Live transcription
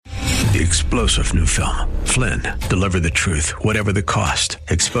the explosive new film, Flynn, Deliver the Truth, Whatever the Cost,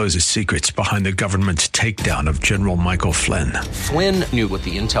 exposes secrets behind the government's takedown of General Michael Flynn. Flynn knew what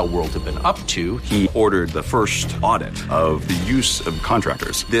the intel world had been up to. He ordered the first audit of the use of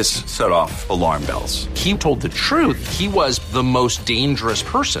contractors. This set off alarm bells. He told the truth. He was the most dangerous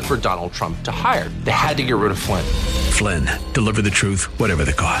person for Donald Trump to hire. They had to get rid of Flynn. Flynn, Deliver the Truth, Whatever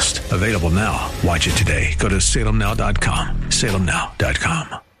the Cost. Available now. Watch it today. Go to salemnow.com.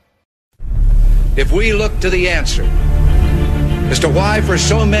 salemnow.com. If we look to the answer as to why for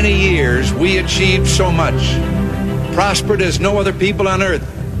so many years we achieved so much, prospered as no other people on earth,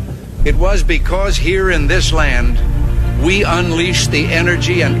 it was because here in this land we unleashed the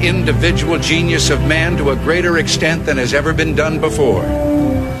energy and individual genius of man to a greater extent than has ever been done before.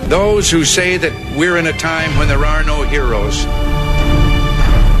 Those who say that we're in a time when there are no heroes,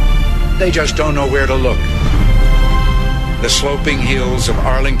 they just don't know where to look. The sloping hills of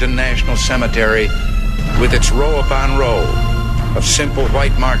Arlington National Cemetery, with its row upon row of simple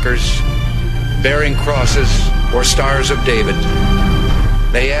white markers bearing crosses or stars of David,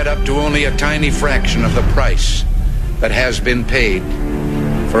 they add up to only a tiny fraction of the price that has been paid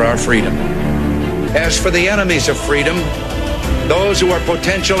for our freedom. As for the enemies of freedom, those who are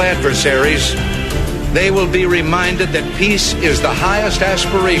potential adversaries, they will be reminded that peace is the highest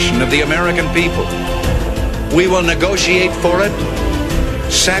aspiration of the American people. We will negotiate for it,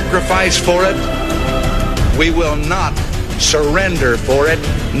 sacrifice for it. We will not surrender for it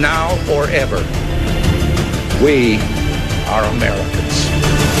now or ever. We are Americans.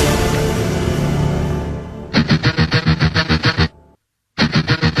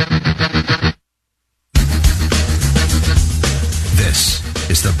 This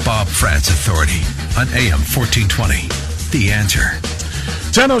is the Bob Frantz Authority on AM 1420. The Answer.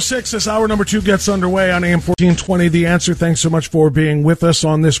 10:06, this hour number 2 gets underway on AM 1420. The Answer. Thanks so much for being with us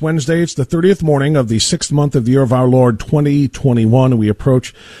on this Wednesday. It's the 30th morning of the 6th month of the year of our Lord 2021. We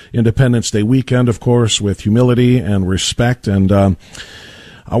approach Independence Day weekend, of course, with humility and respect. And I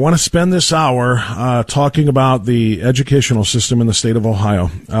want to spend this hour talking about the educational system in the state of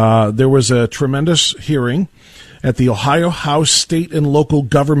Ohio. There was a tremendous hearing at the Ohio House State and Local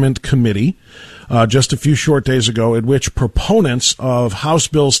Government Committee just a few short days ago, in which proponents of House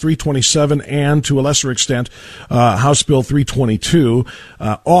Bills 327 and, to a lesser extent, House Bill 322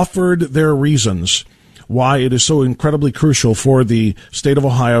 offered their reasons why it is so incredibly crucial for the state of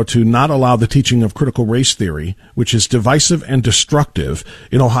Ohio to not allow the teaching of critical race theory, which is divisive and destructive,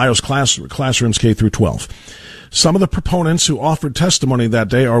 in Ohio's classrooms K through 12. Some of the proponents who offered testimony that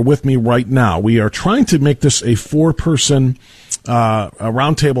day are with me right now. We are trying to make this a 4-person a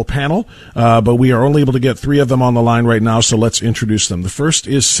roundtable panel, but we are only able to get 3 of them on the line right now, so let's introduce them. The first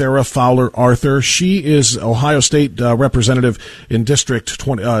is Sarah Fowler Arthur. She is Ohio State representative in District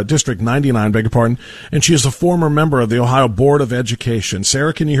 99, beg your pardon, and she is a former member of the Ohio Board of Education.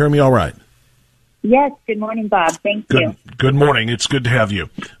 Sarah, can you hear me all right? Yes. Good morning, Bob. Thank you. Good morning. It's good to have you.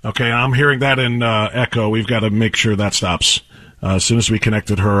 Okay, I'm hearing that in echo. We've got to make sure that stops. As soon as we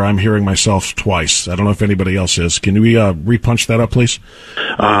connected her, I'm hearing myself twice. I don't know if anybody else is. Can we repunch that up, please?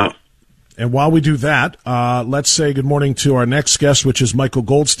 And while we do that, let's say good morning to our next guest, which is Michael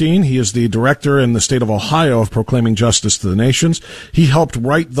Goldstein. He is the director in the state of Ohio of Proclaiming Justice to the Nations. He helped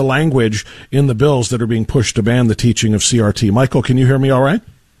write the language in the bills that are being pushed to ban the teaching of CRT. Michael, can you hear me all right?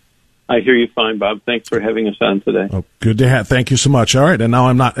 I hear you fine, Bob. Thanks for having us on today. Oh, good to have. Thank you so much. All right, and now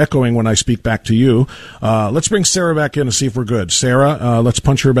I'm not echoing when I speak back to you. Let's bring Sarah back in and see if we're good. Sarah, let's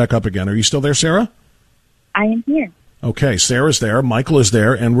punch her back up again. Are you still there, Sarah? I am here. Okay, Sarah's there, Michael is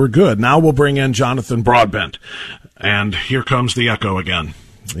there, and we're good. Now we'll bring in Jonathan Broadbent. And here comes the echo again.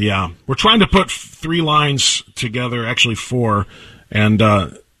 Yeah, we're trying to put 3 lines together, actually 4, and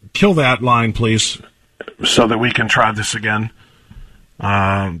kill that line, please, so that we can try this again.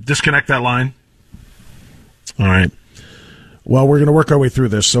 Disconnect that line. All right. Well, we're going to work our way through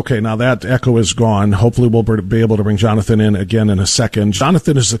this. Okay, now that echo is gone. Hopefully we'll be able to bring Jonathan in again in a second.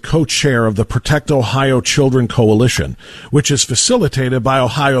 Jonathan is the co-chair of the Protect Ohio Children Coalition, which is facilitated by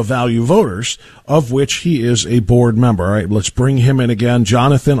Ohio Value Voters, of which he is a board member. All right, let's bring him in again.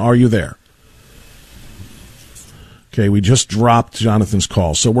 Jonathan, are you there? Okay, we just dropped Jonathan's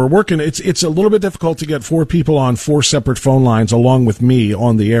call. So we're working. It's a little bit difficult to get 4 people on 4 separate phone lines along with me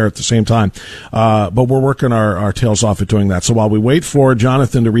on the air at the same time. But we're working our tails off at doing that. So while we wait for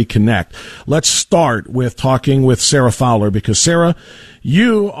Jonathan to reconnect, let's start with talking with Sarah Fowler, because Sarah,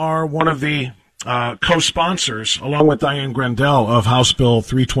 you are one of the co-sponsors, along with Diane Grandel, of House Bill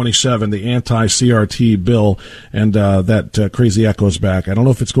 327, the anti-CRT bill, and that crazy echoes back. I don't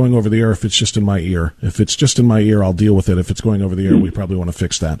know if it's going over the air, if it's just in my ear. If it's just in my ear, I'll deal with it. If it's going over the air, we probably want to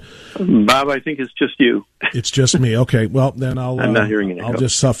fix that. Bob, I think it's just you. It's just me. Okay, well, then I'm not hearing it. I'll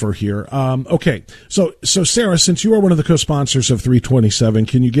just suffer here. Okay, so Sarah, since you are one of the co-sponsors of 327,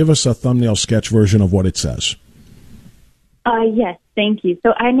 can you give us a thumbnail sketch version of what it says? Yes, thank you.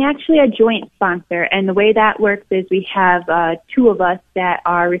 So I'm actually a joint sponsor, and the way that works is we have two of us that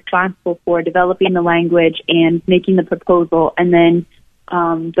are responsible for developing the language and making the proposal, and then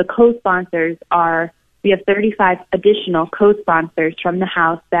the co-sponsors we have 35 additional co-sponsors from the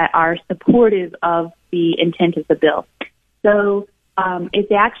House that are supportive of the intent of the bill. So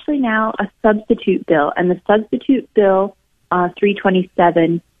it's actually now a substitute bill, and the substitute bill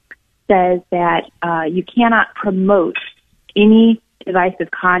 327 says that you cannot promote any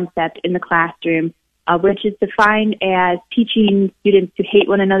divisive concept in the classroom, which is defined as teaching students to hate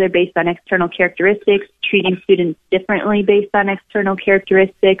one another based on external characteristics, treating students differently based on external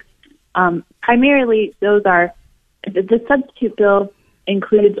characteristics. Primarily, those are the substitute bill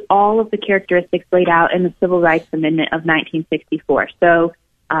includes all of the characteristics laid out in the Civil Rights Amendment of 1964. So,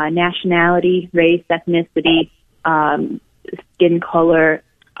 nationality, race, ethnicity, skin color,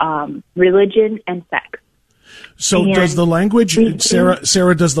 religion, and sex. So does the language,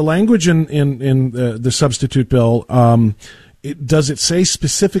 Sarah, does the language in the substitute bill, does it say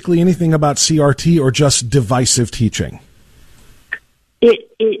specifically anything about CRT or just divisive teaching? It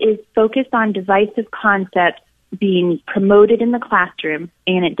is focused on divisive concepts being promoted in the classroom,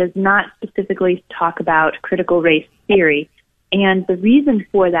 and it does not specifically talk about critical race theory. And the reason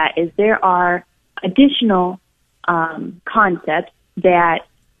for that is there are additional concepts that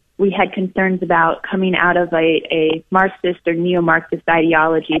we had concerns about coming out of a Marxist or neo-Marxist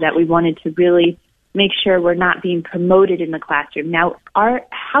ideology that we wanted to really make sure we're not being promoted in the classroom. Now, our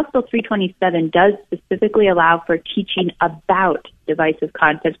House Bill 327 does specifically allow for teaching about divisive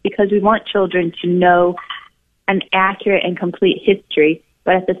concepts because we want children to know an accurate and complete history,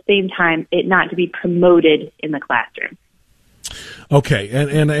 but at the same time, it not to be promoted in the classroom. Okay,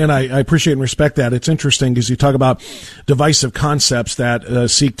 and I appreciate and respect that. It's interesting because you talk about divisive concepts that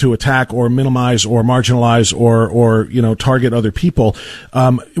seek to attack or minimize or marginalize or target other people.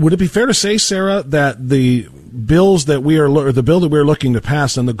 Would it be fair to say, Sarah, that the bill that we're looking to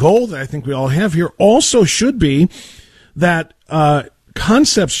pass and the goal that I think we all have here also should be that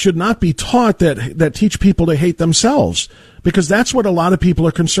concepts should not be taught that teach people to hate themselves? Because that's what a lot of people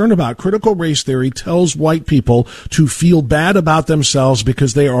are concerned about. Critical race theory tells white people to feel bad about themselves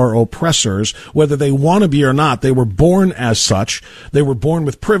because they are oppressors, whether they want to be or not. They were born as such. They were born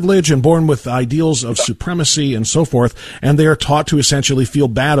with privilege and born with ideals of supremacy and so forth, and they are taught to essentially feel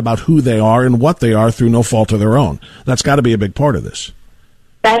bad about who they are and what they are through no fault of their own. That's got to be a big part of this.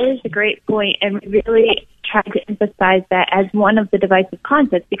 That is a great point, and we really try to emphasize that as one of the divisive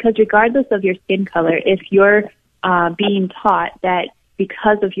concepts, because regardless of your skin color, if you're being taught that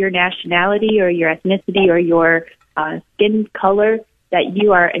because of your nationality or your ethnicity or your skin color, that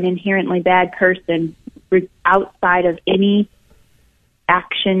you are an inherently bad person outside of any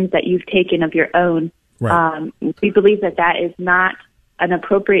actions that you've taken of your own. Right. We believe that is not an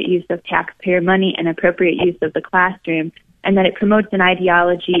appropriate use of taxpayer money, an appropriate use of the classroom, and that it promotes an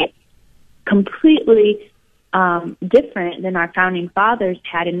ideology completely different than our founding fathers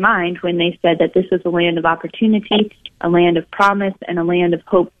had in mind when they said that this was a land of opportunity, a land of promise, and a land of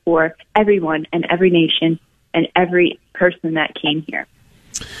hope for everyone and every nation and every person that came here.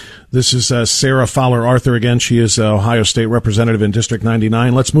 This is Sarah Fowler Arthur again. She is Ohio State Representative in District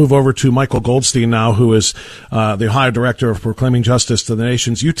 99. Let's move over to Michael Goldstein now, who is the Ohio Director of Proclaiming Justice to the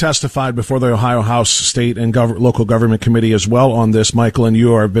Nations. You testified before the Ohio House State and Local Government Committee as well on this, Michael, and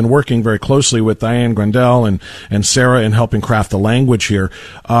you have been working very closely with Diane Grandel and Sarah in helping craft the language here.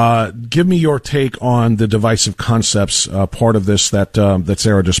 Give me your take on the divisive concepts part of this that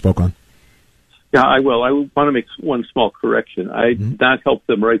Sarah just spoke on. Yeah, I will. I want to make one small correction. I did not help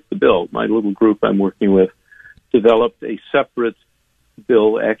them write the bill. My little group I'm working with developed a separate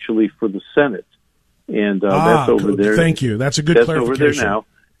bill actually for the Senate. And that's over there. Thank you. That's a good clarification. That's over there now.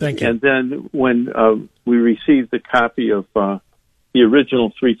 Thank you. And then when we received the copy of the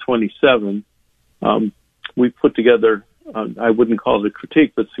original 327, we put together, I wouldn't call it a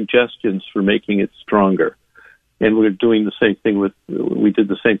critique, but suggestions for making it stronger. And we're doing the same thing we did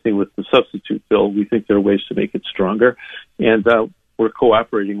the same thing with the substitute bill. We think there are ways to make it stronger. And we're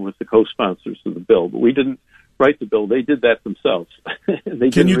cooperating with the co-sponsors of the bill. But we didn't write the bill. They did that themselves.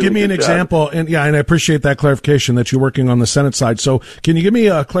 Can you give me an example? And I appreciate that clarification that you're working on the Senate side. So can you give me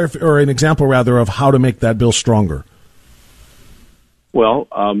an example rather of how to make that bill stronger? Well,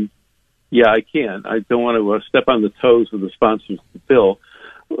 I can. I don't want to step on the toes of the sponsors of the bill.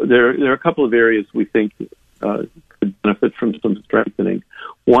 There are a couple of areas we think could benefit from some strengthening.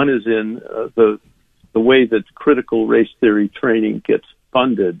 One is in the way that critical race theory training gets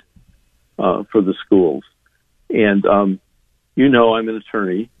funded for the schools. And, I'm an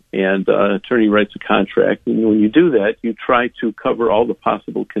attorney, and an attorney writes a contract. And when you do that, you try to cover all the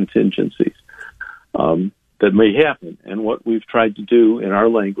possible contingencies that may happen. And what we've tried to do in our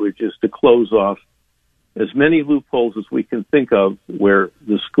language is to close off as many loopholes as we can think of where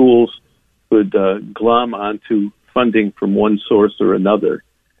the schools could glom onto funding from one source or another.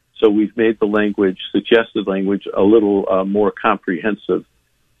 So we've made the suggested language, a little more comprehensive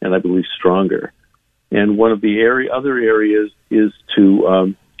and I believe stronger. And one of the other areas is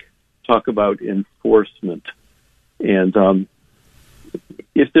to talk about enforcement. And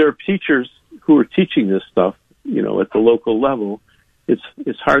if there are teachers who are teaching this stuff, at the local level,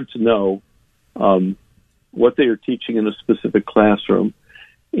 it's hard to know what they are teaching in a specific classroom.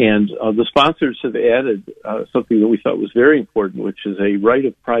 And the sponsors have added something that we thought was very important, which is a right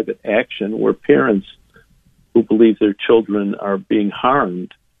of private action where parents who believe their children are being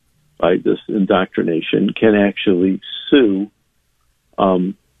harmed by this indoctrination can actually sue.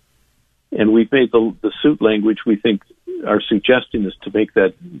 And we've made the suit language, we think our suggestion is to make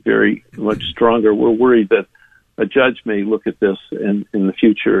that very much stronger. We're worried that a judge may look at this in the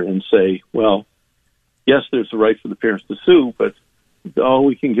future and say, well, yes, there's a right for the parents to sue, but all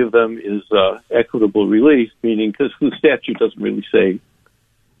we can give them is equitable relief, meaning because the statute doesn't really say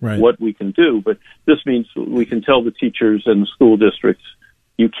what we can do, but this means we can tell the teachers and the school districts,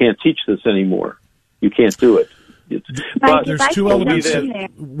 you can't teach this anymore. You can't do it. But there's two elements.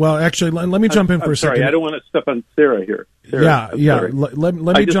 Well, actually, let me jump in for a second. Sorry, I don't want to step on Sarah here.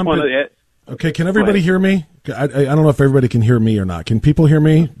 Let me jump in. Okay, can everybody hear me? I don't know if everybody can hear me or not. Can people hear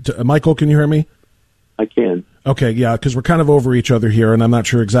me? Michael, can you hear me? I can. Okay, yeah, because we're kind of over each other here, and I'm not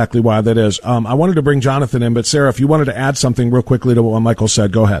sure exactly why that is. I wanted to bring Jonathan in, but Sarah, if you wanted to add something real quickly to what Michael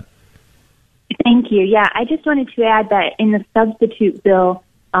said, go ahead. Thank you. Yeah, I just wanted to add that in the substitute bill,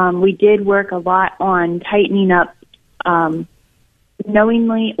 we did work a lot on tightening up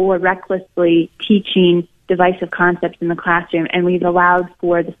knowingly or recklessly teaching divisive concepts in the classroom, and we've allowed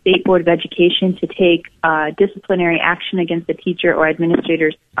for the State Board of Education to take disciplinary action against the teacher or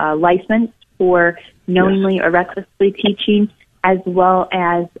administrator's license for knowingly or recklessly teaching, as well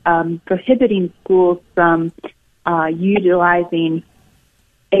as prohibiting schools from utilizing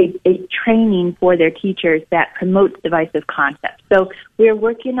a training for their teachers that promotes divisive concepts. So we're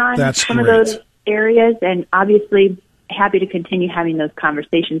working on some of those areas, and obviously happy to continue having those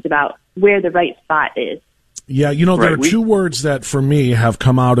conversations about where the right spot is. Yeah, there are two words that for me have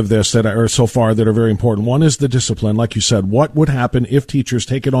come out of this that are so far that are very important. One is the discipline, like you said. What would happen if teachers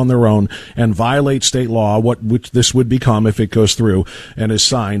take it on their own and violate state law, which this would become if it goes through and is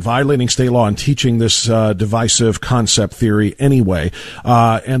signed, violating state law and teaching this divisive concept theory anyway.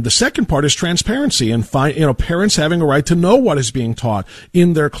 And the second part is transparency and parents having a right to know what is being taught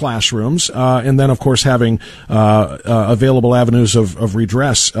in their classrooms, and then of course having available avenues of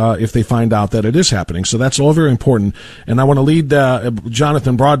redress if they find out that it is happening. So that's all very important, and I want to lead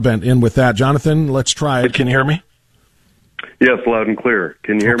Jonathan Broadbent in with that. Jonathan, let's try it. Can you hear me? Yes, loud and clear.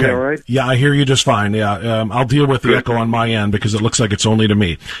 Can you hear me all right? Yeah, I hear you just fine. Yeah, I'll deal with the echo on my end because it looks like it's only to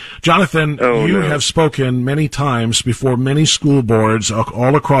me. Jonathan, you have spoken many times before many school boards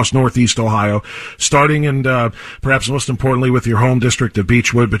all across Northeast Ohio, starting and perhaps most importantly with your home district of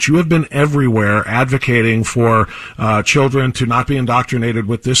Beechwood, but you have been everywhere advocating for children to not be indoctrinated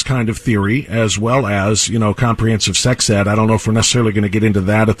with this kind of theory, as well as, comprehensive sex ed. I don't know if we're necessarily going to get into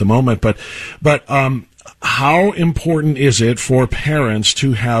that at the moment, but how important is it for parents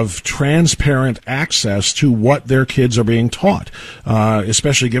to have transparent access to what their kids are being taught,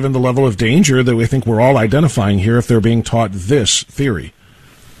 especially given the level of danger that we think we're all identifying here if they're being taught this theory?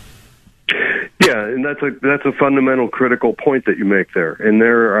 Yeah, and that's a fundamental critical point that you make there. And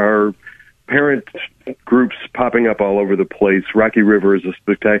there are parent groups popping up all over the place. Rocky River is a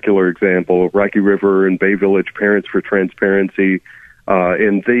spectacular example. Rocky River and Bay Village Parents for Transparency.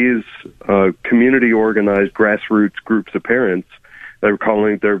 And these community organized grassroots groups of parents, they're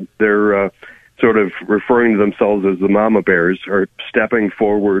sort of referring to themselves as the mama bears, are stepping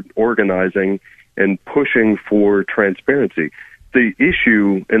forward, organizing, and pushing for transparency. The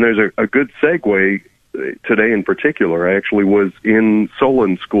issue, and there's a good segue today in particular, I actually was in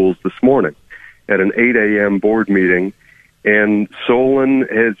Solon schools this morning, at an 8 a.m. board meeting, and Solon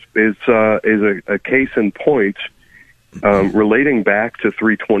is a case in point relating back to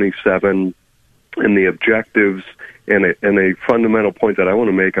 327 and the objectives and a fundamental point that I want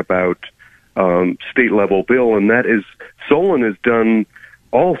to make about state-level bill, and that is Solon has done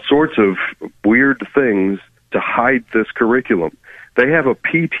all sorts of weird things to hide this curriculum. They have a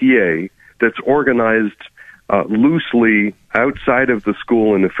PTA that's organized loosely outside of the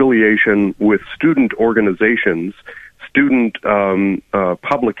school in affiliation with student organizations, student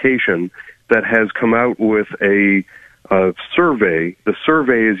publication that has come out with a survey. The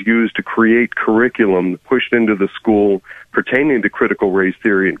survey is used to create curriculum pushed into the school pertaining to critical race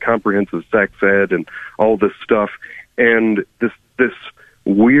theory and comprehensive sex ed and all this stuff. And this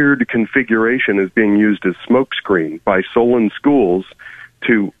weird configuration is being used as smokescreen by Solon schools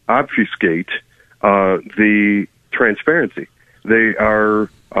to obfuscate the transparency. They are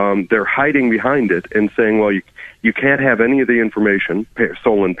they're hiding behind it and saying, well, you can't have any of the information,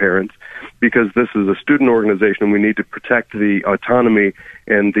 Solon parents, because this is a student organization and we need to protect the autonomy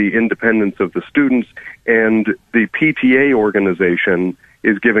and the independence of the students, and the PTA organization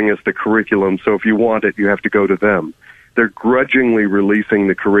is giving us the curriculum, so if you want it, you have to go to them. They're grudgingly releasing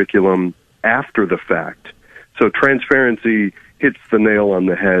the curriculum after the fact. So transparency hits the nail on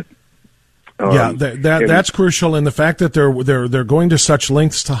the head. That's crucial, and the fact that they're going to such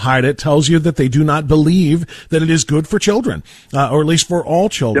lengths to hide it tells you that they do not believe that it is good for children, or at least for all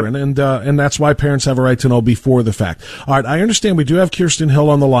children, yep. And that's why parents have a right to know before the fact. All right, I understand we do have Kirsten Hill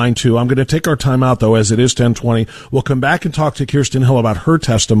on the line too. I'm going to take our time out though, as it is 10:20. We'll come back and talk to Kirsten Hill about her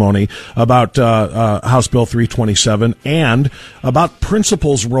testimony about House Bill 327 and about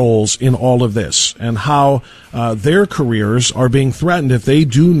principals' roles in all of this and how their careers are being threatened if they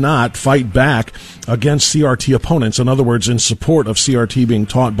do not fight back against CRT opponents, in other words, in support of CRT being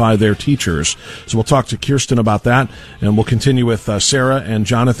taught by their teachers. So we'll talk to Kirsten about that, and we'll continue with Sarah and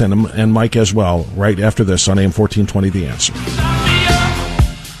Jonathan and Mike as well right after this on AM 1420 The Answer.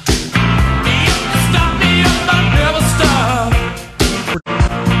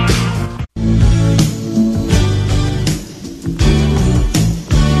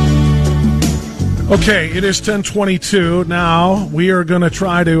 Okay, it is 10:22 now. We are going to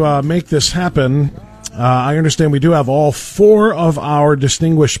try to make this happen. I understand we do have all four of our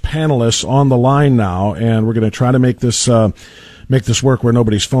distinguished panelists on the line now, and we're going to try to make this work where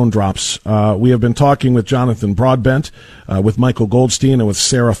nobody's phone drops. We have been talking with Jonathan Broadbent, with Michael Goldstein, and with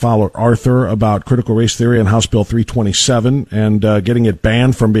Sarah Fowler Arthur about critical race theory and House Bill 327 and getting it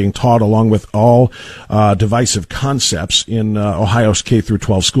banned from being taught along with all divisive concepts in Ohio's K through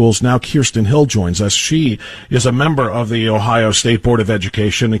 12 schools. Now Kirsten Hill joins us. She is a member of the Ohio State Board of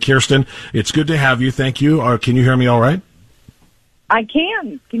Education. And Kirsten, it's good to have you. Thank you. Can you hear me all right? I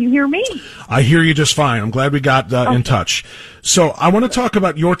can. Can you hear me? I hear you just fine. I'm glad we got in touch. So I want to talk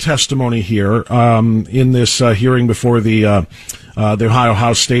about your testimony here in this hearing before the Ohio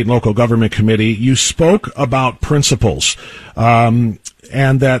House State and Local Government Committee. You spoke about principals and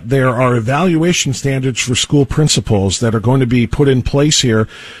that there are evaluation standards for school principals that are going to be put in place here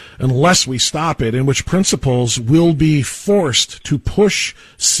unless we stop it, in which principals will be forced to push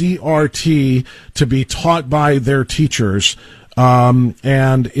CRT to be taught by their teachers.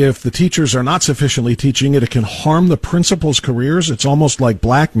 And if the teachers are not sufficiently teaching it, it can harm the principals' careers. It's almost like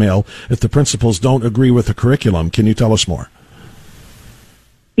blackmail if the principals don't agree with the curriculum. Can you tell us more?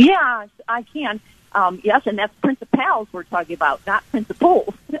 Yeah, I can. Yes, and that's principals we're talking about, not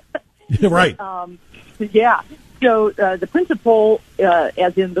principals. Right. Yeah. So the principal,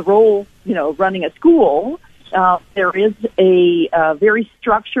 as in the role, running a school, there is a very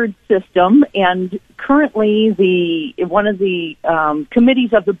structured system, and currently one of the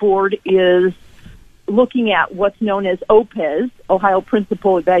committees of the board is looking at what's known as OPES, Ohio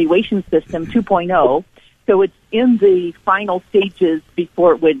Principal Evaluation System 2.0. So it's in the final stages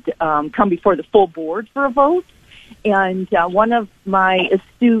before it would come before the full board for a vote. And one of my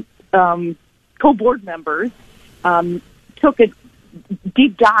astute co-board members took a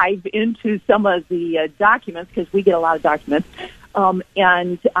deep dive into some of the documents, because we get a lot of documents.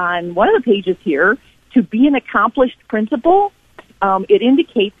 And on one of the pages here, to be an accomplished principal, it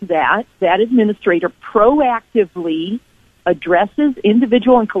indicates that administrator proactively addresses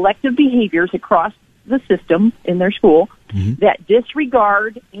individual and collective behaviors across the system in their school that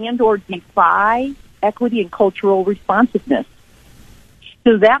disregard and or defy equity and cultural responsiveness.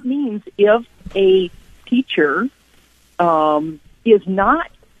 So that means if a teacher is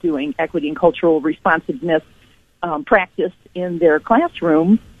not doing equity and cultural responsiveness practice in their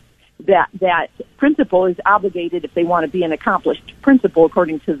classroom, that principal is obligated, if they want to be an accomplished principal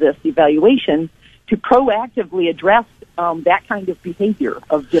according to this evaluation, proactively address that kind of behavior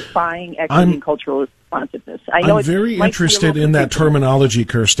of defying equity and cultural responsiveness. I'm very interested in that terminology,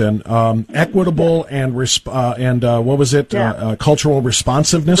 Kirsten. Equitable and what was it? Cultural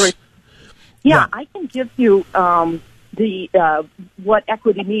responsiveness. Yeah, I can give you what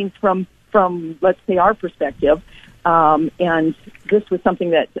equity means from let's say our perspective. And this was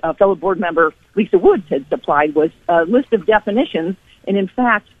something that fellow board member Lisa Woods had supplied, was a list of definitions. And in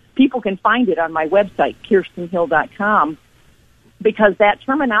fact, people can find it on my website, kirstenhill.com, because that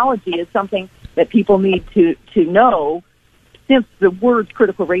terminology is something that people need to know, since the words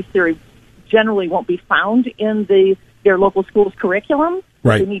critical race theory generally won't be found in their local school's curriculum.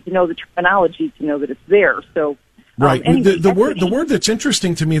 Right. They need to know the terminology to know that it's there. So. Right. Anyway, the word that's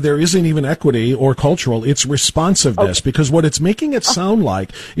interesting to me there isn't even equity or cultural. It's responsiveness, because what it's making it sound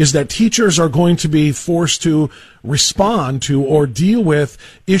like is that teachers are going to be forced to respond to or deal with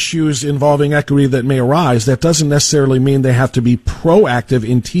issues involving equity that may arise. That doesn't necessarily mean they have to be proactive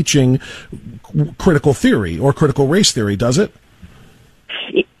in teaching critical theory or critical race theory, does it?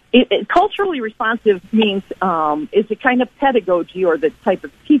 Culturally responsive means is a kind of pedagogy or the type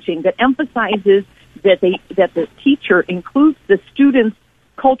of teaching that emphasizes that the teacher includes the students'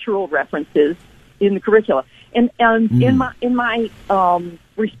 cultural references in the curricula. And in my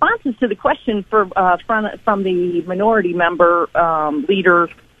responses to the question from the minority member leader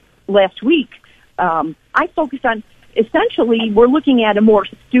last week, I focused on essentially we're looking at a more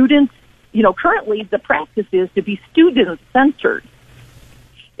student. Currently the practice is to be student-centered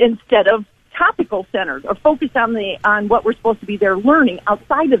instead of topical-centered, or focused on what we're supposed to be their learning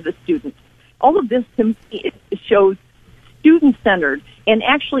outside of the students. All of this to me shows student-centered, and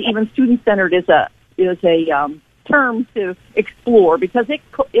actually even student-centered is a term to explore, because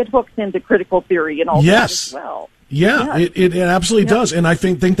it hooks into critical theory and all that as well. Yeah, it absolutely does, and I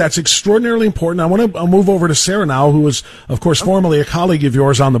think that's extraordinarily important. I want to move over to Sarah now, who was, of course, formerly a colleague of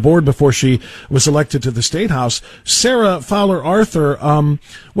yours on the board before she was elected to the State House. Sarah Fowler Arthur,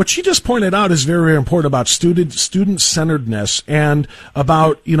 what she just pointed out is very, very important about student-centeredness and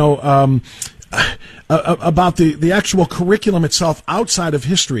about, about the actual curriculum itself outside of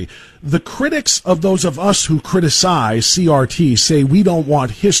history. The critics of those of us who criticize CRT say we don't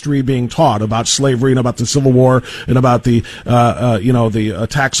want history being taught about slavery and about the Civil War and about the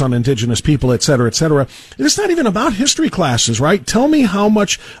attacks on indigenous people, et cetera, et cetera. It's not even about history classes, right? Tell me how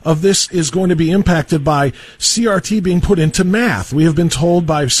much of this is going to be impacted by CRT being put into math. We have been told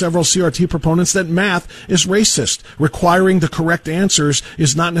by several CRT proponents that math is racist. Requiring the correct answers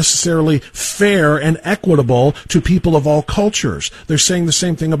is not necessarily fair and equitable to people of all cultures. They're saying the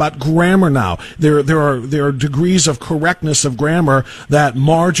same thing about grammar now. There are degrees of correctness of grammar that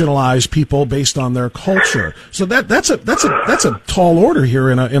marginalize people based on their culture. So that's a tall order here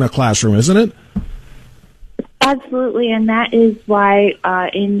in a classroom, isn't it? Absolutely, and that is why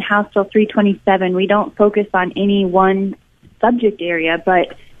in House Bill 327 we don't focus on any one subject area,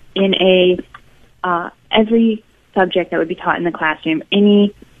 but in every subject that would be taught in the classroom,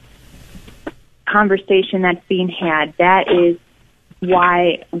 any conversation that's being had. That is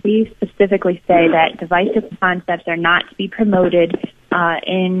why we specifically say that divisive concepts are not to be promoted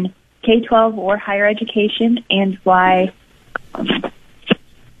in K-12 or higher education, and why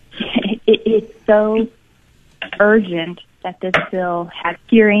it's so urgent that this bill have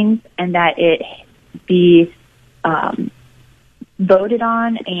hearings and that it be voted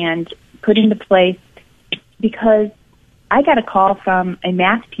on and put into place, because I got a call from a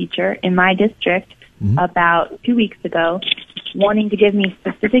math teacher in my district about 2 weeks ago wanting to give me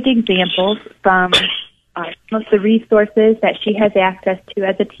specific examples from some of the resources that she has access to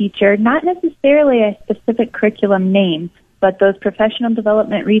as a teacher, not necessarily a specific curriculum name, but those professional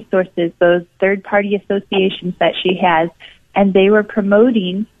development resources, those third-party associations that she has, and they were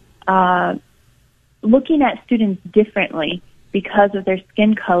promoting looking at students differently because of their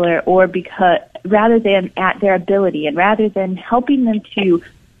skin color, or because rather than at their ability, and rather than helping them to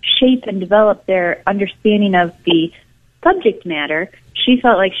shape and develop their understanding of the subject matter, she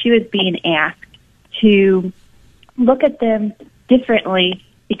felt like she was being asked to look at them differently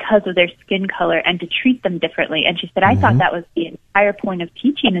because of their skin color and to treat them differently. And she said, I thought that was the entire point of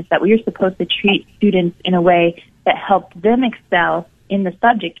teaching, is that we were supposed to treat students in a way that helped them excel in the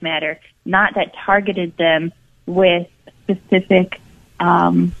subject matter, not that targeted them with specific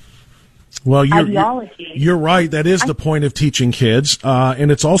Well, ideology. You're right. That is the point of teaching kids,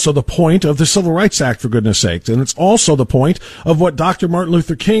 and it's also the point of the Civil Rights Act, for goodness sakes. And it's also the point of what Dr. Martin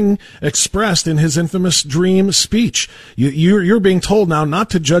Luther King expressed in his infamous Dream speech. You're being told now not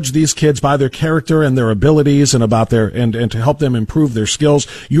to judge these kids by their character and their abilities and about and to help them improve their skills.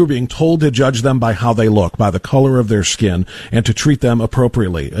 You're being told to judge them by how they look, by the color of their skin, and to treat them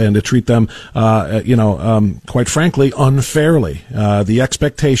appropriately and to treat them, quite frankly, unfairly. The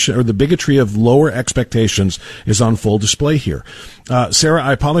expectation or the bigotry of lower expectations is on full display here. Sarah,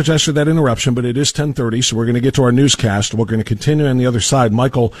 I apologize for that interruption, but it is 10:30, so we're going to get to our newscast. We're going to continue on the other side.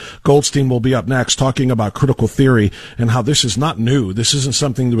 Michael Goldstein will be up next talking about critical theory and how this is not new. This isn't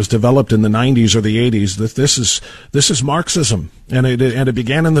something that was developed in the 90s or the 80s. This is Marxism, and it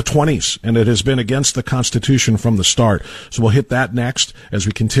began in the 20s, and it has been against the Constitution from the start. So we'll hit that next as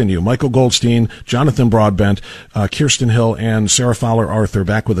we continue. Michael Goldstein, Jonathan Broadbent, Kirsten Hill, and Sarah Fowler Arthur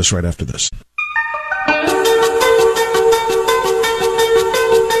back with us right after this.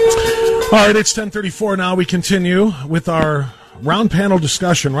 All right, it's 10:34 now. We continue with our roundtable panel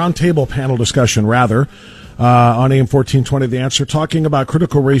discussion, on AM 1420, The Answer, talking about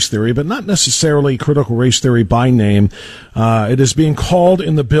critical race theory, but not necessarily critical race theory by name. It is being called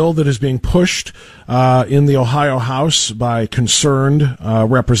in the bill that is being pushed in the Ohio House by concerned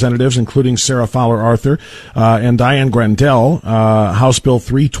representatives, including Sarah Fowler Arthur and Diane Grandel. House Bill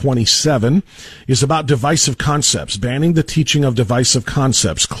 327 is about divisive concepts, banning the teaching of divisive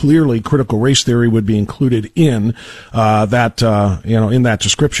concepts. Clearly, critical race theory would be included in in that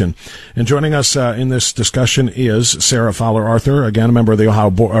description. And joining us in this discussion is Sarah Fowler Arthur, again a member of the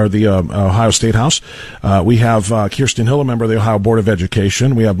Ohio State House. We have Kirsten Hill, a member of the Ohio Board of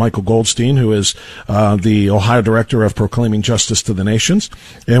Education. We have Michael Goldstein, who is the Ohio Director of Proclaiming Justice to the Nations,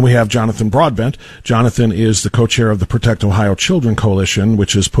 and we have Jonathan Broadbent. Jonathan is the co-chair of the Protect Ohio Children Coalition,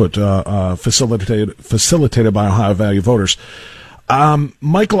 which is facilitated by Ohio Value Voters.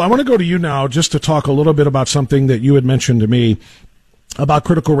 Michael, I want to go to you now just to talk a little bit about something that you had mentioned to me about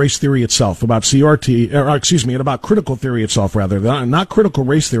critical race theory itself, about CRT, and about critical theory itself, rather. Not critical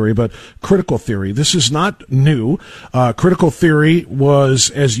race theory, but critical theory. This is not new. Critical theory was,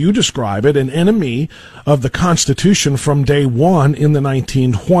 as you describe it, an enemy of the Constitution from day one in the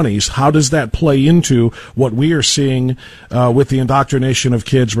 1920s. How does that play into what we are seeing with the indoctrination of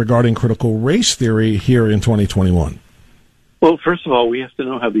kids regarding critical race theory here in 2021? Well, first of all, we have to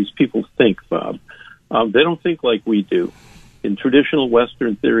know how these people think, Bob. They don't think like we do. In traditional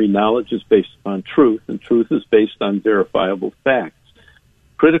Western theory, knowledge is based upon truth, and truth is based on verifiable facts.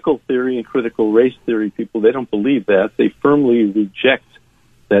 Critical theory and critical race theory people, they don't believe that. They firmly reject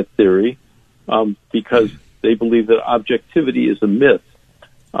that theory because they believe that objectivity is a myth.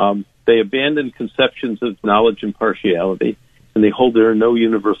 They abandon conceptions of knowledge and partiality, and they hold there are no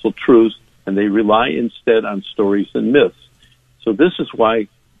universal truths, and they rely instead on stories and myths. So this is why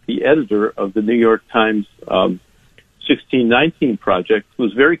the editor of the New York Times 1619 Project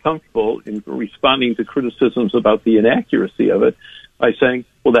was very comfortable in responding to criticisms about the inaccuracy of it by saying,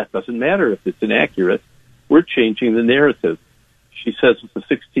 well, that doesn't matter if it's inaccurate. We're changing the narrative. She says that the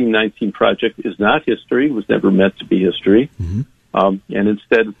 1619 Project is not history, was never meant to be history, and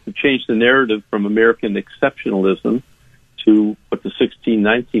instead it's to change the narrative from American exceptionalism to what the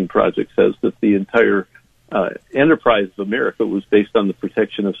 1619 Project says, that the entire enterprise of America was based on the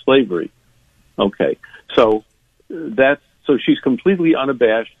protection of slavery. Okay, so she's completely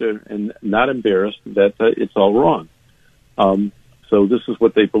unabashed and not embarrassed that it's all wrong. So this is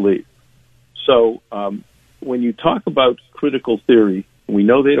what they believe. So when you talk about critical theory, we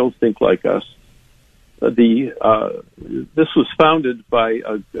know they don't think like us. This was founded by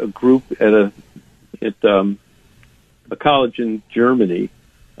a group at a college in Germany,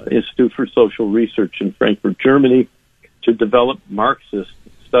 Institute for Social Research in Frankfurt, Germany, to develop Marxist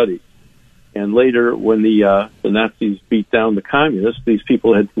studies. And later, when the Nazis beat down the communists, these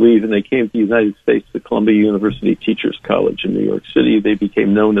people had to leave, and they came to the United States, the Columbia University Teachers College in New York City. They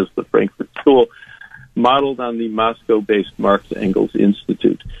became known as the Frankfurt School, modeled on the Moscow-based Marx-Engels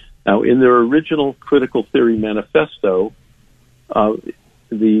Institute. Now, in their original critical theory manifesto,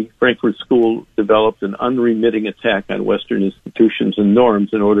 the Frankfurt School developed an unremitting attack on Western institutions and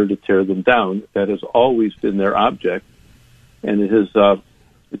norms in order to tear them down. That has always been their object, and it's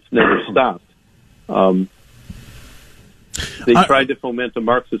never stopped. They tried to foment a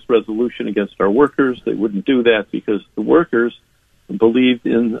Marxist resolution against our workers. They wouldn't do that because the workers believed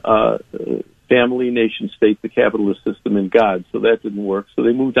in family, nation state, the capitalist system, and God. So that didn't work. So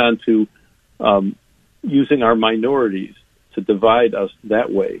they moved on to using our minorities to divide us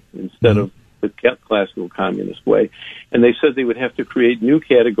that way instead of the classical communist way. And they said they would have to create new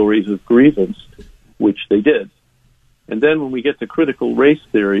categories of grievance, which they did. And then when we get to critical race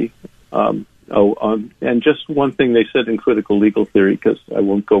theory, and just one thing they said in critical legal theory, because I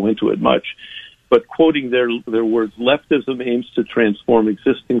won't go into it much, but quoting their words, leftism aims to transform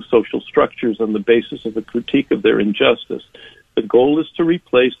existing social structures on the basis of a critique of their injustice. The goal is to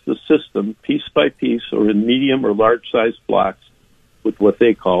replace the system piece by piece or in medium or large-sized blocks with what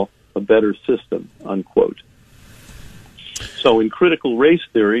they call a better system, unquote. So in critical race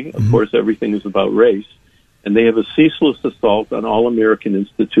theory, of course, everything is about race, and they have a ceaseless assault on all American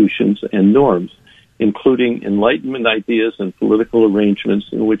institutions and norms, including Enlightenment ideas and political arrangements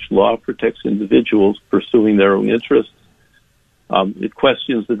in which law protects individuals pursuing their own interests. It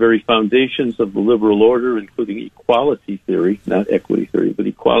questions the very foundations of the liberal order, including equality theory, not equity theory, but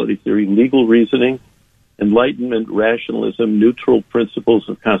equality theory, legal reasoning, Enlightenment, rationalism, neutral principles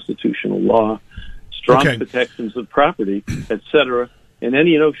of constitutional law, strong protections of property, etc., and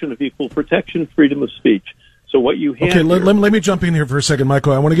any notion of equal protection, freedom of speech. So what you have let me jump in here for a second,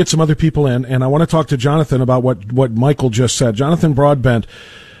 Michael. I want to get some other people in, and I want to talk to Jonathan about what Michael just said. Jonathan Broadbent,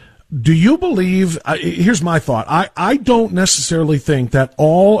 do you believe, here's my thought, I don't necessarily think that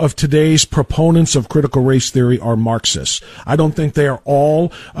all of today's proponents of critical race theory are Marxists. I don't think they are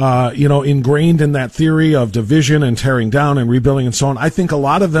all, ingrained in that theory of division and tearing down and rebuilding and so on. I think a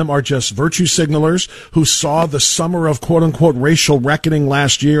lot of them are just virtue signalers who saw the summer of quote-unquote racial reckoning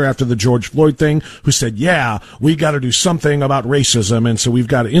last year after the George Floyd thing, who said, yeah, we got to do something about racism, and so we've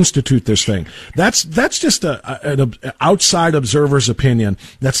got to institute this thing. That's just an outside observer's opinion.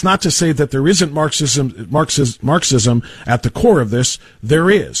 That's not to say that there isn't Marxism at the core of this. There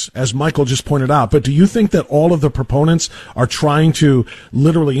is, as Michael just pointed out. But do you think that all of the proponents are trying to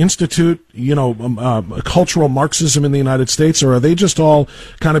literally institute, cultural Marxism in the United States, or are they just all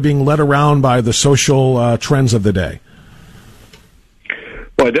kind of being led around by the social trends of the day?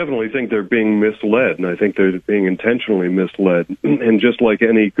 Well, I definitely think they're being misled, and I think they're being intentionally misled. And just like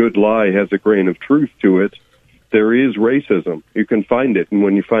any good lie has a grain of truth to it, there is racism. You can find it, and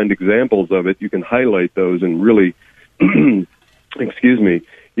when you find examples of it, you can highlight those and really, you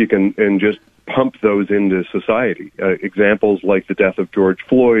can and just pump those into society. Examples like the death of George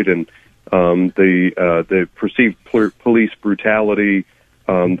Floyd and the perceived police brutality,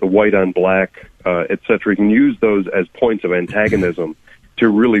 the white on black, etc. You can use those as points of antagonism to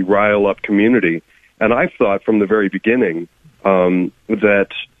really rile up community. And I've thought from the very beginning that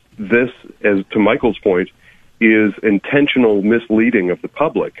this, as to Michael's point, is intentional misleading of the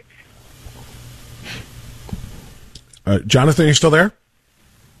public. Jonathan, are you still there?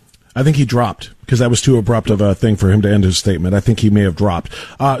 I think he dropped because that was too abrupt of a thing for him to end his statement. I think he may have dropped.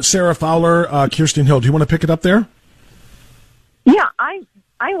 Sarah Fowler, Kirsten Hill, do you want to pick it up there? Yeah,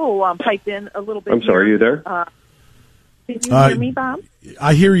 I will pipe in a little bit. I'm sorry, are you there? Can you hear me, Bob?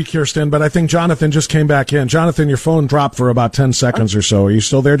 I hear you, Kirsten, but I think Jonathan just came back in. Jonathan, your phone dropped for about 10 seconds or so. Are you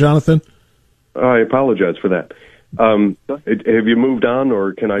still there, Jonathan? I apologize for that. Have you moved on,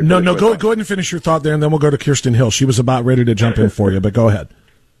 or can I? No. Go ahead and finish your thought there, and then we'll go to Kirsten Hill. She was about ready to jump in for you, but go ahead.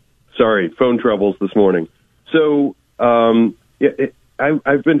 Sorry, phone troubles this morning. So I've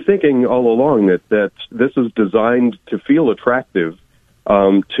been thinking all along that this is designed to feel attractive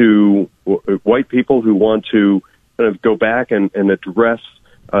to white people who want to kind of go back and address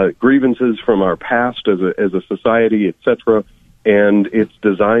grievances from our past as a society, etc. And it's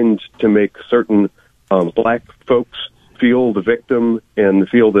designed to make certain black folks feel the victim and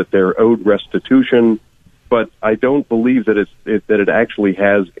feel that they're owed restitution. But I don't believe that it actually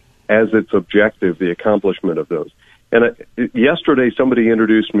has as its objective the accomplishment of those. And yesterday, somebody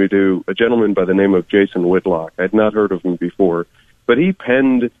introduced me to a gentleman by the name of Jason Whitlock. I'd not heard of him before, but he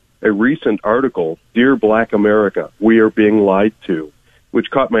penned a recent article, "Dear Black America, We Are Being Lied To,"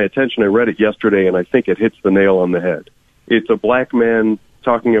 which caught my attention. I read it yesterday, and I think it hits the nail on the head. It's a black man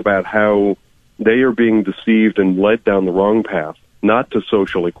talking about how they are being deceived and led down the wrong path, not to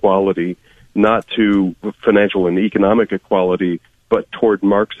social equality, not to financial and economic equality, but toward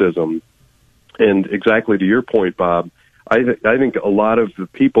Marxism. And exactly to your point, Bob, I think a lot of the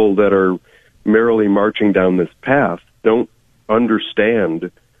people that are merrily marching down this path don't understand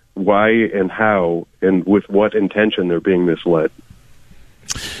why and how and with what intention they're being misled.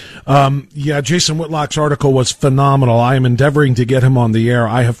 Jason Whitlock's article was phenomenal. I am endeavoring to get him on the air.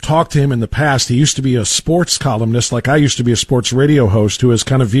 I have talked to him in the past. He used to be a sports columnist, like I used to be a sports radio host, who has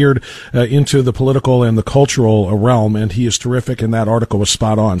kind of veered into the political and the cultural realm, and he is terrific, and that article was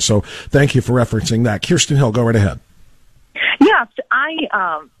spot on. So thank you for referencing that. Kirsten Hill, go right ahead. Yes,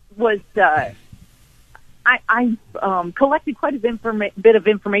 I was I collected quite a bit of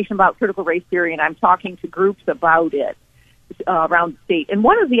information about critical race theory, and I'm talking to groups about it around the state. And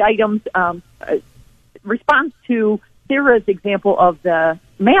one of the items responds to Sarah's example of the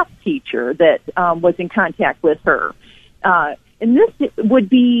math teacher that was in contact with her. And this would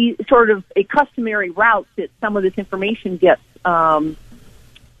be sort of a customary route that some of this information gets,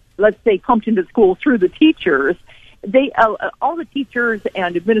 let's say, pumped into schools through the teachers. All the teachers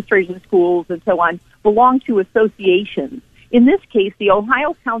and administration schools and so on belong to associations. In this case, the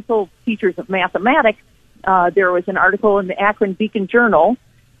Ohio Council of Teachers of Mathematics, there was an article in the Akron Beacon Journal,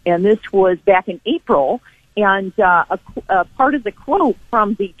 and this was back in April, and a part of the quote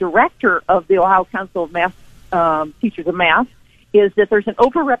from the director of the Ohio Council of Teachers of Math is that there's an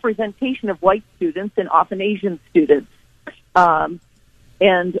overrepresentation of white students and often Asian students.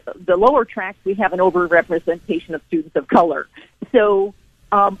 And the lower tracks, we have an overrepresentation of students of color. So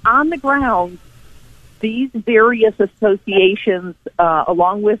on the ground, these various associations,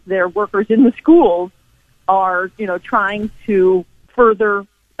 along with their workers in the schools, are trying to further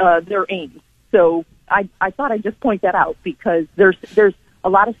their aims. So I thought I'd just point that out because there's a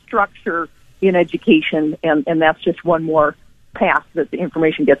lot of structure in education, and that's just one more path that the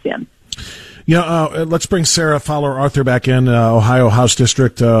information gets in. Yeah, let's bring Sarah Fowler Arthur back in, Ohio House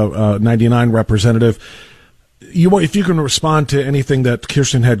District 99 representative. If you can respond to anything that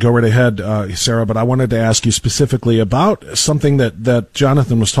Kirsten had, go right ahead, Sarah. But I wanted to ask you specifically about something that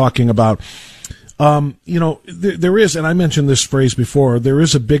Jonathan was talking about. There is, and I mentioned this phrase before, there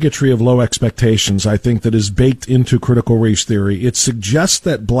is a bigotry of low expectations, I think, that is baked into critical race theory. It suggests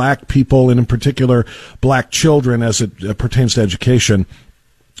that black people, and in particular black children as it pertains to education,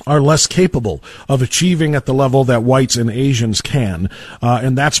 are less capable of achieving at the level that whites and Asians can.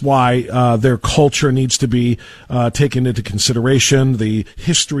 And that's why their culture needs to be taken into consideration. The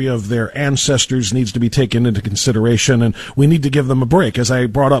history of their ancestors needs to be taken into consideration. And we need to give them a break, as I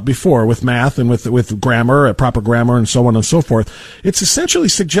brought up before, with math and with grammar, proper grammar, and so on and so forth. It's essentially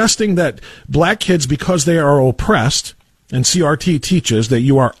suggesting that black kids, because they are oppressed, and CRT teaches that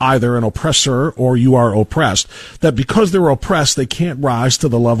you are either an oppressor or you are oppressed, that because they're oppressed, they can't rise to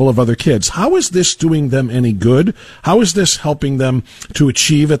the level of other kids. How is this doing them any good? How is this helping them to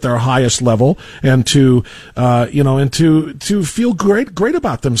achieve at their highest level and to feel great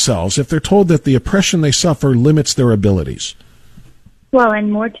about themselves if they're told that the oppression they suffer limits their abilities? Well,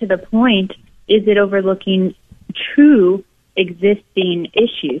 and more to the point, is it overlooking true existing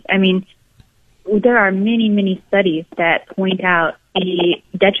issues? I mean, there are many, many studies that point out the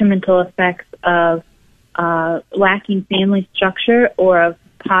detrimental effects of lacking family structure or of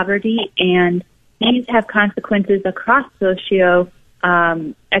poverty, and these have consequences across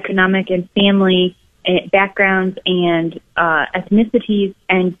socio-economic and family backgrounds and ethnicities.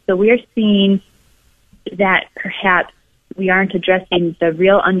 And so we're seeing that perhaps we aren't addressing the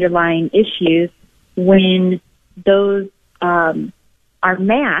real underlying issues when those are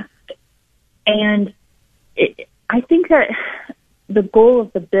masked. And I think that the goal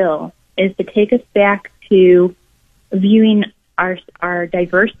of the bill is to take us back to viewing our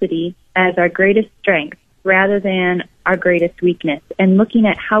diversity as our greatest strength rather than our greatest weakness, and looking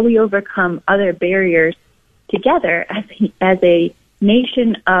at how we overcome other barriers together as a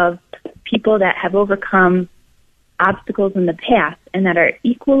nation of people that have overcome obstacles in the past and that are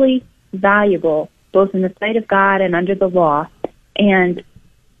equally valuable both in the sight of God and under the law. And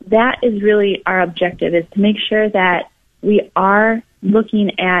that is really our objective, is to make sure that we are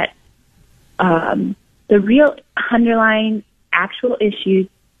looking at the real underlying actual issues,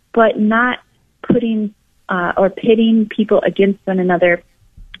 but not putting or pitting people against one another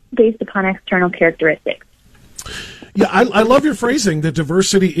based upon external characteristics. Yeah, I love your phrasing that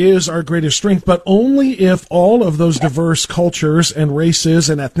diversity is our greatest strength, but only if all of those diverse cultures and races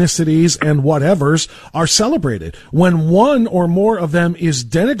and ethnicities and whatevers are celebrated. When one or more of them is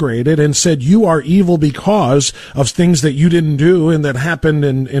denigrated and said you are evil because of things that you didn't do and that happened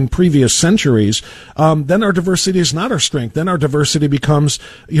in previous centuries, then our diversity is not our strength. Then our diversity becomes,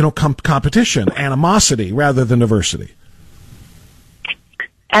 competition, animosity rather than diversity.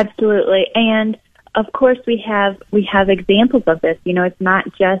 Absolutely. And of course, we have examples of this. It's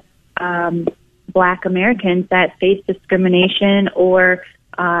not just Black Americans that face discrimination or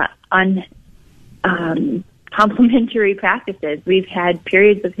complimentary practices. We've had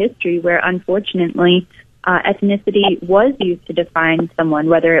periods of history where, unfortunately, ethnicity was used to define someone,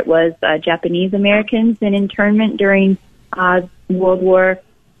 whether it was Japanese Americans in internment during World War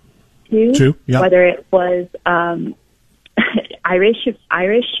II, whether it was Irish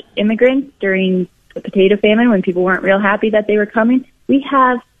immigrants during the potato famine when people weren't real happy that they were coming. We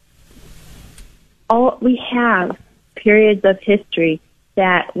have we have periods of history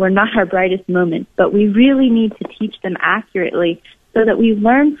that were not our brightest moments, but we really need to teach them accurately so that we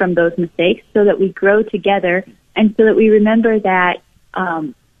learn from those mistakes, so that we grow together, and so that we remember that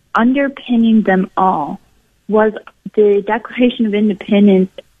underpinning them all was the Declaration of Independence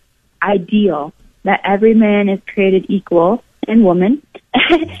ideal, that every man is created equal and woman,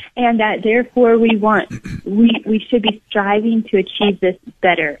 and that therefore we should be striving to achieve this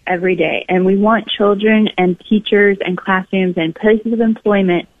better every day. And we want children and teachers and classrooms and places of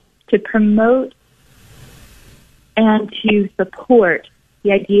employment to promote and to support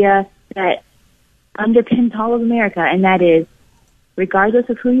the idea that underpins all of America, and that is, regardless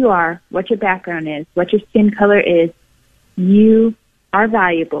of who you are, what your background is, what your skin color is, you are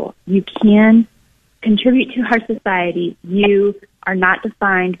valuable. You can contribute to our society. You are not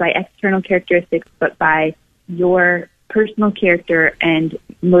defined by external characteristics, but by your personal character and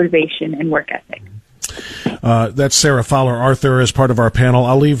motivation and work ethic. That's Sarah Fowler Arthur as part of our panel.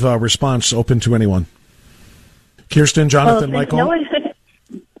 I'll leave a response open to anyone. Kirsten, Jonathan, Michael?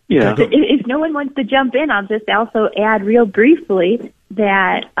 If no one wants to jump in, I'll just also add real briefly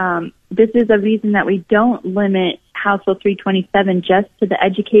that this is a reason that we don't limit House Bill 327 just to the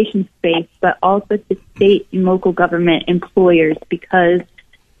education space, but also to state and local government employers, because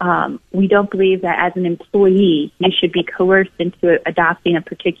we don't believe that as an employee you should be coerced into adopting a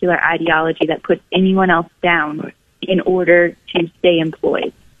particular ideology that puts anyone else down in order to stay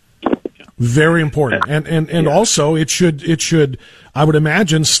employed. Very important. And also it should, I would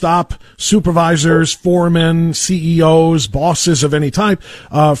imagine, stop supervisors, foremen, CEOs, bosses of any type,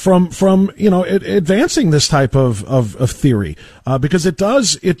 from advancing this type of theory. Because it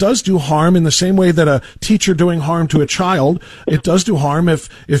does do harm in the same way that a teacher doing harm to a child. It does do harm if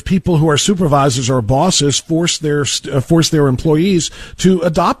people who are supervisors or bosses force their employees to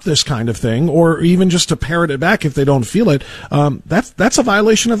adopt this kind of thing, or even just to parrot it back if they don't feel it. That's a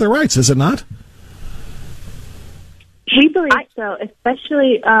violation of their rights, is it not? We believe so,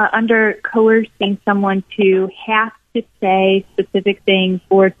 especially under coercing someone to have to say specific things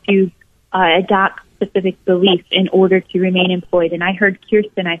or to adopt specific beliefs in order to remain employed. And I heard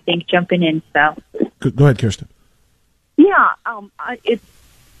Kirsten, I think, jumping in. So go ahead, Kirsten. Yeah,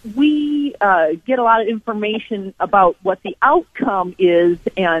 we get a lot of information about what the outcome is,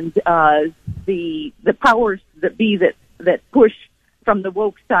 and the powers that be that push from the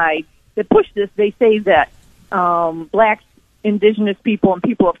woke side that push this. They say that blacks, indigenous people, and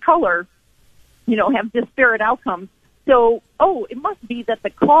people of color, have disparate outcomes. So, it must be that the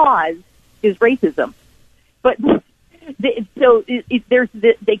cause is racism. But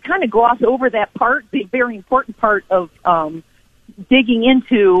they kind of gloss over that part, the very important part of digging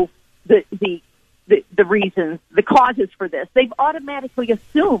into the reasons, the causes for this. They've automatically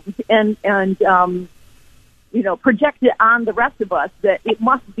assumed and projected on the rest of us that it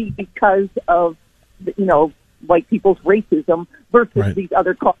must be because of white people's racism versus these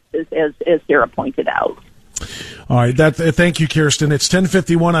other causes, as Sarah pointed out. All right. Thank you, Kirsten. It's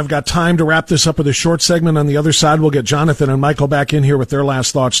 10:51. I've got time to wrap this up with a short segment. On the other side, we'll get Jonathan and Michael back in here with their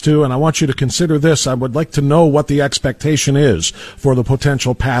last thoughts, too. And I want you to consider this. I would like to know what the expectation is for the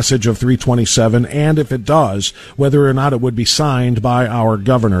potential passage of 327, and if it does, whether or not it would be signed by our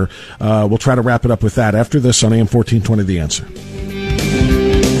governor. We'll try to wrap it up with that after this on AM 1420, The Answer.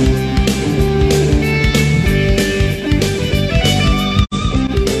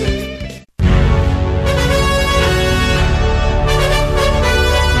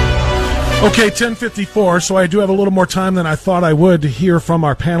 Okay, 10:54, so I do have a little more time than I thought I would to hear from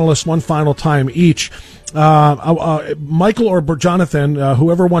our panelists one final time each. Michael or Jonathan,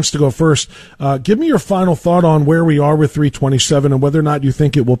 whoever wants to go first, give me your final thought on where we are with 327 and whether or not you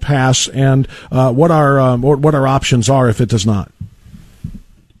think it will pass, and what our options are if it does not.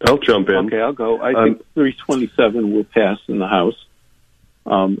 I'll jump in. Okay, I'll go. I think 327 will pass in the House,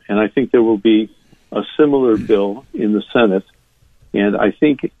 and I think there will be a similar bill in the Senate. And I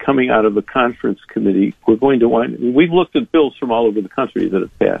think coming out of the conference committee, we've looked at bills from all over the country that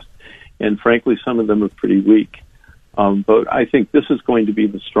have passed, and frankly, some of them are pretty weak. But I think this is going to be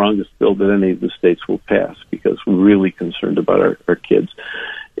the strongest bill that any of the states will pass, because we're really concerned about our kids.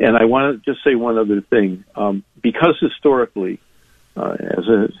 And I want to just say one other thing. Because historically, as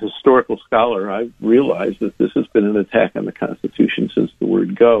a historical scholar, I've realized that this has been an attack on the Constitution since the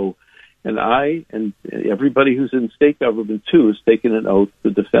word go. And I, and everybody who's in state government, too, has taken an oath to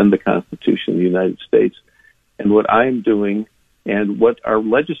defend the Constitution of the United States. And what I'm doing, and what our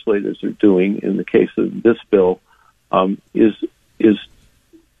legislators are doing in the case of this bill, is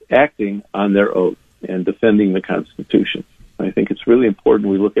acting on their oath and defending the Constitution. I think it's really important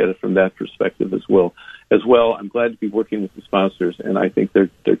we look at it from that perspective as well. I'm glad to be working with the sponsors, and I think they're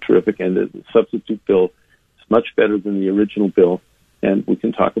terrific. And the substitute bill is much better than the original bill, and we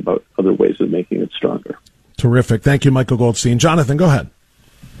can talk about other ways of making it stronger. Terrific. Thank you, Michael Goldstein. Jonathan, go ahead.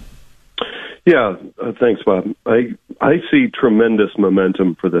 Yeah, thanks, Bob. I see tremendous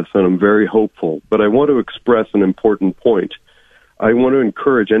momentum for this, and I'm very hopeful. But I want to express an important point. I want to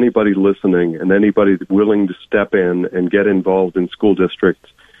encourage anybody listening and anybody willing to step in and get involved in school districts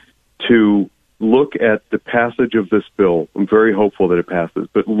to look at the passage of this bill. I'm very hopeful that it passes,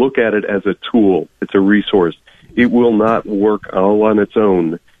 but look at it as a tool. It's a resource. It will not work all on its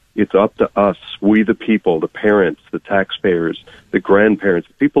own. It's up to us, we the people, the parents, the taxpayers, the grandparents,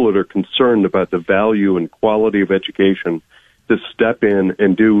 the people that are concerned about the value and quality of education, to step in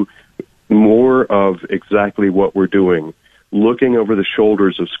and do more of exactly what we're doing, looking over the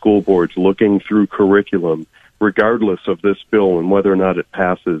shoulders of school boards, looking through curriculum, regardless of this bill and whether or not it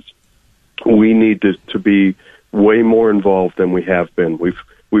passes. We need to be way more involved than we have been.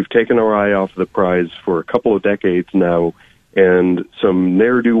 We've taken our eye off the prize for a couple of decades now, and some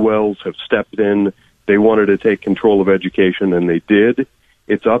ne'er-do-wells have stepped in. They wanted to take control of education, and they did.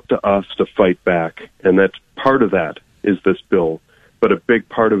 It's up to us to fight back, and that's part of that is this bill. But a big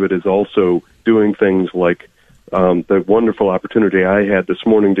part of it is also doing things like the wonderful opportunity I had this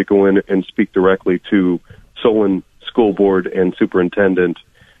morning to go in and speak directly to Solon School Board and Superintendent.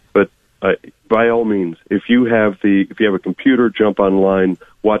 But by all means, if you have a computer, jump online,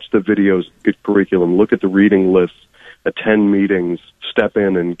 watch the videos, get curriculum, look at the reading lists, attend meetings, step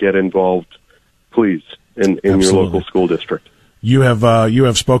in and get involved, please, in your local school district. You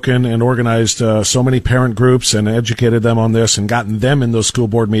have spoken and organized so many parent groups and educated them on this and gotten them in those school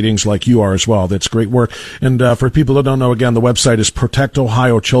board meetings like you are as well. That's great work. And for people that don't know, again, the website is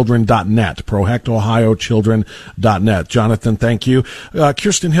protectohiochildren.net, protectohiochildren.net. Jonathan, thank you.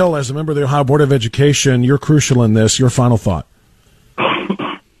 Kirsten Hill, as a member of the Ohio Board of Education, you're crucial in this. Your final thought.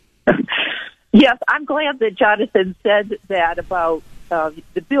 Yes, I'm glad that Jonathan said that about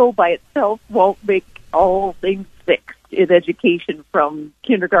the bill by itself won't make all things fixed in education from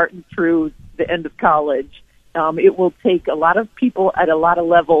kindergarten through the end of college. It will take a lot of people at a lot of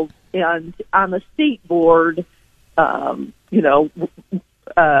levels, and on the state board, the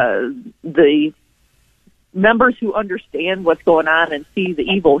members who understand what's going on and see the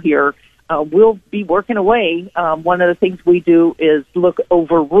evil here will be working away. One of the things we do is look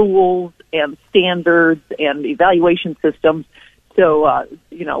over rules and standards and evaluation systems. So,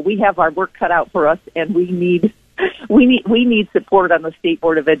 we have our work cut out for us, and we need support on the State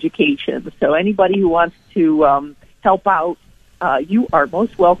Board of Education. So anybody who wants to help out, you are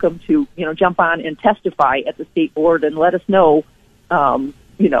most welcome to, jump on and testify at the State Board and let us know,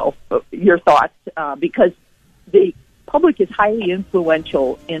 your thoughts, because the public is highly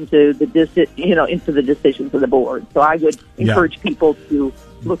influential into the decisions of the board. So I would encourage people to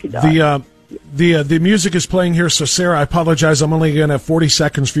look at that. The music is playing here, so Sarah, I apologize. I'm only going to have 40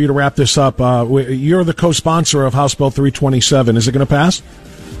 seconds for you to wrap this up. You're the co-sponsor of House Bill 327. Is it going to pass?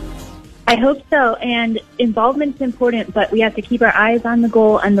 I hope so, and involvement is important, but we have to keep our eyes on the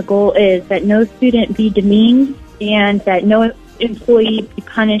goal, and the goal is that no student be demeaned and that no employee be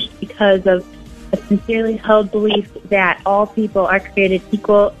punished because of a sincerely held belief that all people are created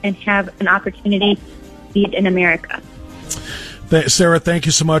equal and have an opportunity to lead in America. Sarah, thank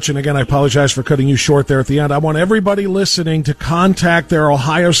you so much. And again, I apologize for cutting you short there at the end. I want everybody listening to contact their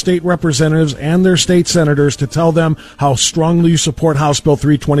Ohio State representatives and their state senators to tell them how strongly you support House Bill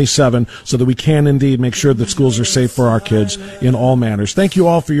 327 so that we can indeed make sure that schools are safe for our kids in all manners. Thank you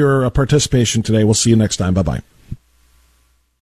all for your participation today. We'll see you next time. Bye-bye.